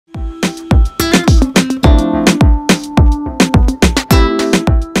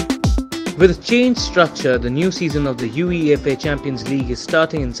With a changed structure, the new season of the UEFA Champions League is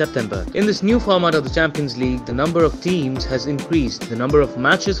starting in September. In this new format of the Champions League, the number of teams has increased, the number of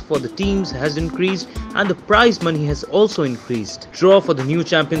matches for the teams has increased, and the prize money has also increased. Draw for the new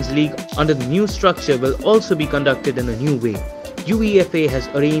Champions League under the new structure will also be conducted in a new way. UEFA has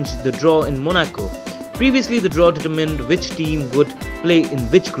arranged the draw in Monaco. Previously, the draw determined which team would play in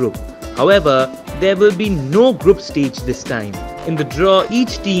which group. However, there will be no group stage this time. In the draw,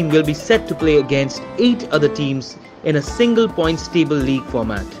 each team will be set to play against 8 other teams in a single points table league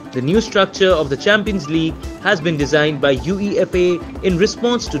format. The new structure of the Champions League has been designed by UEFA in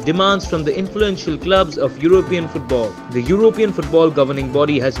response to demands from the influential clubs of European football. The European football governing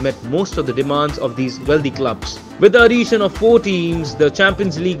body has met most of the demands of these wealthy clubs. With the addition of 4 teams, the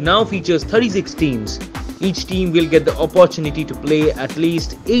Champions League now features 36 teams. Each team will get the opportunity to play at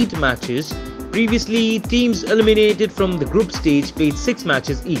least 8 matches. Previously, teams eliminated from the group stage played 6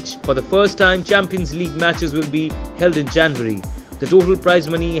 matches each. For the first time, Champions League matches will be held in January. The total prize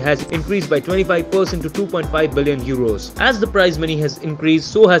money has increased by 25% to 2.5 billion euros. As the prize money has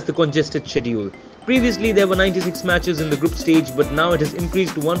increased, so has the congested schedule. Previously, there were 96 matches in the group stage, but now it has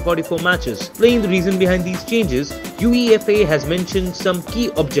increased to 144 matches. Explaining the reason behind these changes, UEFA has mentioned some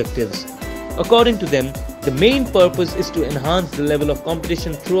key objectives. According to them, the main purpose is to enhance the level of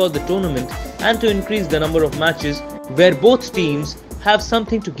competition throughout the tournament and to increase the number of matches where both teams have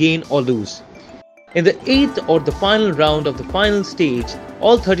something to gain or lose. In the 8th or the final round of the final stage,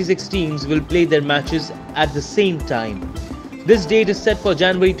 all 36 teams will play their matches at the same time. This date is set for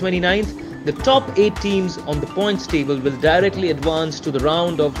January 29th. The top 8 teams on the points table will directly advance to the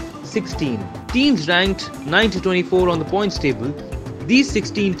round of 16. Teams ranked 9 to 24 on the points table. These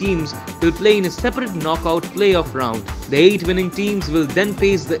 16 teams will play in a separate knockout playoff round. The 8 winning teams will then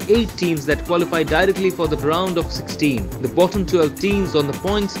face the 8 teams that qualify directly for the round of 16. The bottom 12 teams on the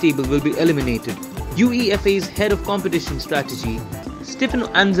points table will be eliminated. UEFA's head of competition strategy, Stefano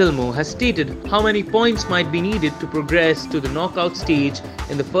Anselmo, has stated how many points might be needed to progress to the knockout stage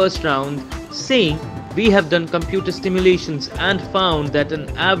in the first round, saying, "We have done computer simulations and found that an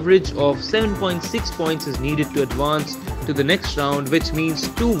average of 7.6 points is needed to advance to the next round, which means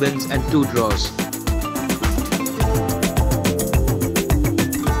 2 wins and 2 draws.